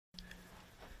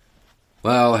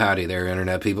Well, howdy there,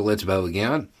 Internet people. It's Bo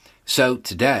again. So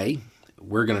today,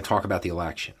 we're going to talk about the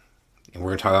election. And we're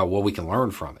going to talk about what we can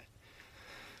learn from it.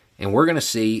 And we're going to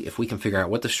see if we can figure out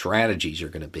what the strategies are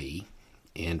going to be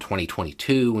in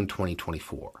 2022 and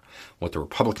 2024. What the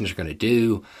Republicans are going to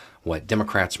do, what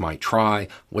Democrats might try,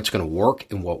 what's going to work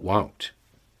and what won't.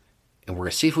 And we're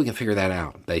going to see if we can figure that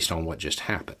out based on what just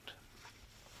happened.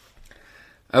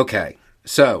 Okay,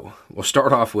 so we'll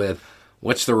start off with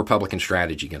what's the Republican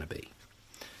strategy going to be?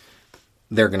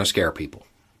 They're going to scare people.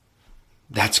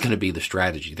 That's going to be the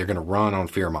strategy. They're going to run on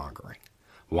fear-mongering.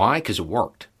 Why? Because it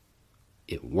worked.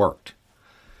 It worked.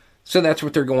 So that's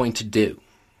what they're going to do.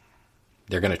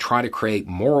 They're going to try to create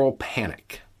moral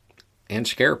panic and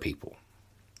scare people.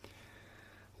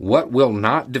 What will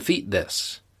not defeat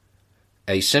this?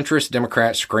 A centrist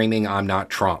Democrat screaming, "I'm not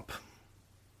Trump."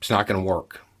 It's not going to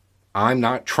work. "I'm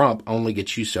not Trump" only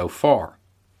gets you so far.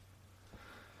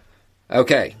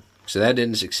 Okay, so that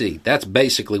didn't succeed. That's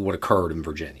basically what occurred in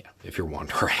Virginia, if you're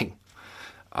wondering.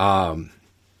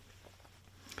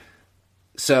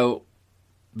 So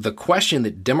the question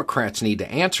that Democrats need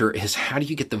to answer is, how do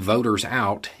you get the voters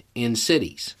out in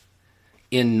cities,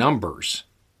 in numbers?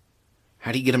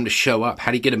 How do you get them to show up?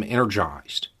 How do you get them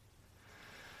energized?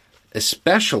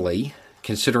 Especially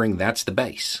considering that's the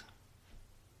base.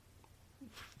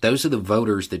 Those are the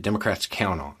voters that Democrats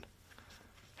count on.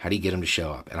 How do you get them to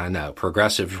show up? And I know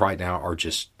progressives right now are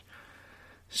just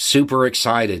super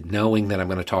excited knowing that I'm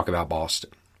going to talk about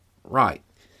Boston. Right.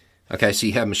 Okay, so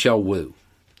you have Michelle Wu.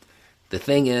 The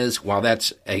thing is, while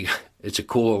it's a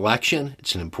cool election,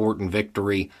 it's an important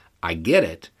victory, I get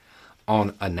it.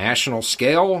 On a national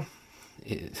scale,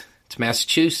 it's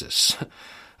Massachusetts.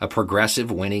 A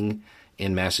progressive winning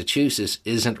in Massachusetts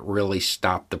isn't really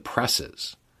stopped the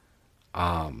presses.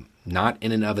 Not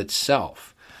in and of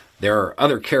itself. There are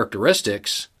other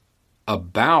characteristics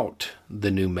about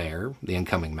the new mayor, the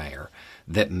incoming mayor,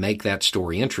 that make that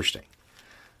story interesting.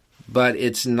 But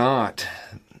it's not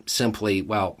simply,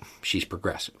 well, she's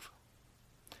progressive.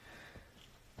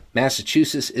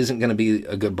 Massachusetts isn't going to be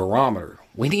a good barometer.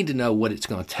 We need to know what it's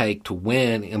going to take to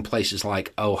win in places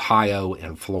like Ohio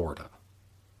and Florida.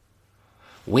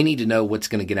 We need to know what's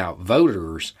going to get out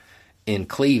voters in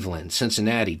Cleveland,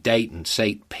 Cincinnati, Dayton,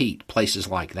 St. Pete, places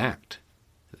like that.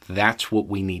 That's what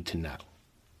we need to know.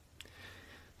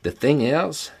 The thing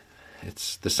is,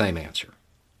 it's the same answer.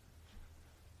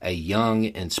 A young,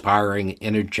 inspiring,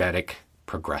 energetic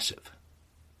progressive.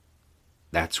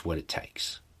 That's what it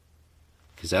takes.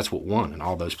 Because that's what won in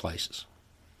all those places.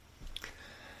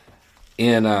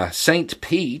 In St.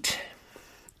 Pete,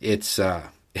 it's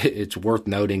worth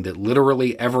noting that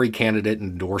literally every candidate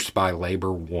endorsed by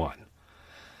Labor won.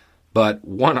 But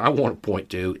one I want to point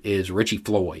to is Richie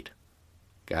Floyd.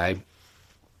 Okay.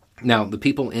 Now, the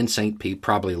people in St. Pete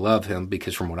probably love him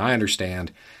because, from what I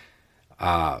understand,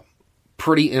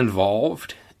 pretty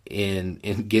involved in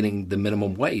getting the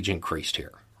minimum wage increased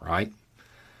here, right?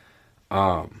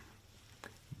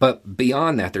 But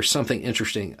beyond that, there's something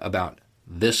interesting about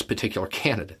this particular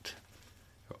candidate.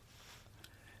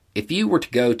 If you were to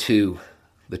go to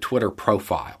the Twitter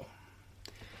profile,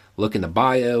 look in the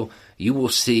bio, you will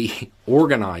see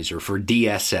organizer for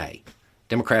DSA,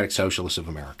 Democratic Socialists of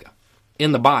America,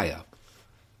 in the bio.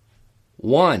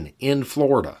 One in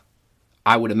Florida.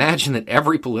 I would imagine that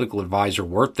every political advisor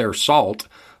worth their salt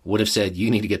would have said,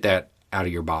 you need to get that out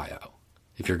of your bio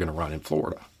if you're going to run in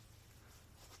Florida.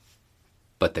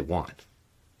 But they won.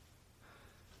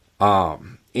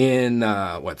 In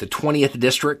the 20th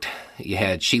district, you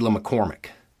had Sheila McCormick.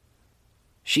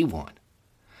 She won.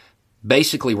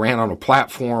 Basically ran on a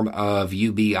platform of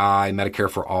UBI, Medicare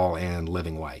for All, and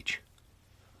living wage.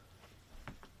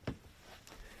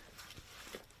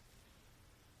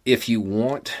 If you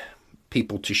want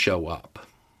people to show up,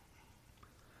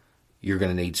 you're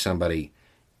going to need somebody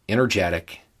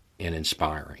energetic and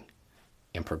inspiring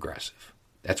and progressive.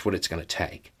 That's what it's going to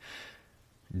take.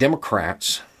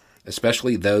 Democrats,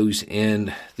 especially those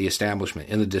in the establishment,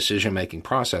 in the decision-making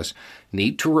process,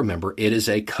 need to remember it is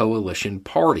a coalition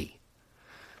party.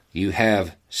 You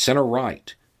have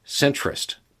center-right,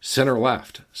 centrist,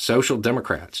 center-left, social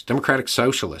democrats, democratic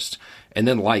socialists, and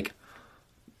then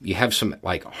you have some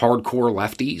hardcore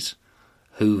lefties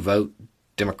who vote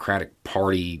Democratic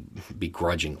Party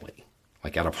begrudgingly,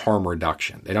 out of harm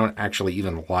reduction. They don't actually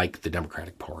even like the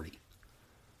Democratic Party.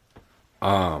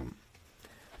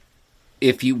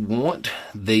 If you want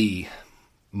the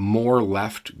more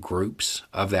left groups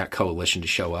of that coalition to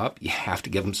show up, you have to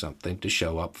give them something to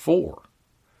show up for.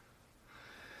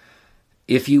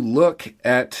 If you look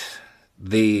at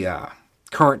the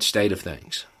current state of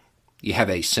things, you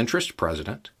have a centrist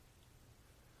president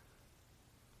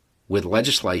with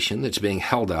legislation that's being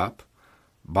held up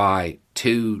by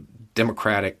two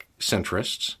Democratic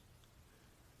centrists.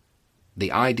 The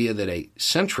idea that a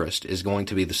centrist is going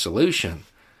to be the solution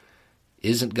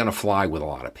isn't going to fly with a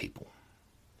lot of people.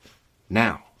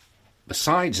 Now,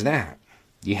 besides that,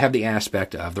 you have the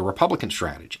aspect of the Republican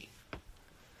strategy.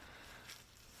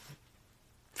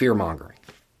 Fear-mongering.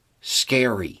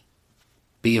 Scary.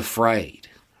 Be afraid.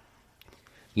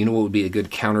 You know what would be a good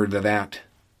counter to that?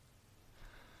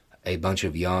 A bunch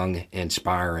of young,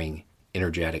 inspiring,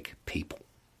 energetic people.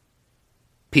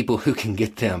 People who can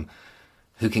get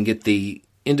the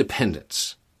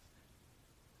independents,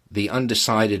 the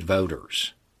undecided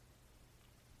voters,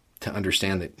 to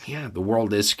understand that, yeah, the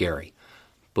world is scary,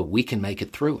 but we can make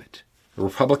it through it. The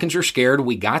Republicans are scared.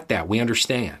 We got that. We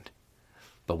understand.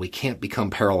 But we can't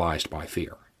become paralyzed by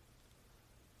fear.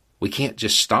 We can't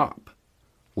just stop.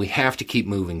 We have to keep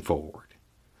moving forward.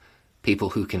 People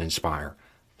who can inspire.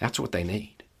 That's what they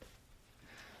need.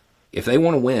 If they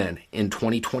want to win in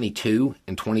 2022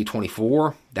 and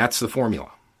 2024, that's the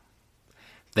formula.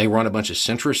 They run a bunch of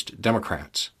centrist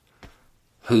Democrats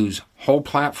whose whole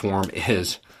platform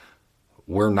is,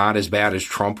 we're not as bad as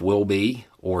Trump will be,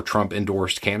 or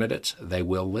Trump-endorsed candidates, they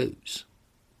will lose.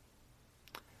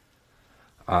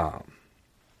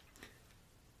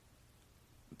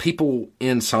 People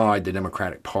inside the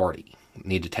Democratic Party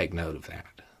need to take note of that.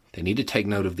 They need to take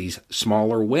note of these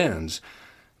smaller wins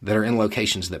that are in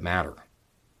locations that matter,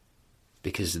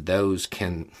 because those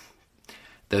can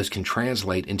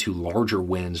translate into larger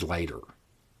wins later.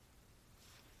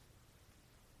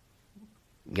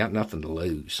 Got nothing to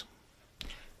lose.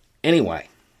 Anyway,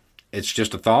 it's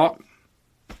just a thought.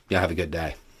 Y'all have a good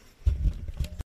day.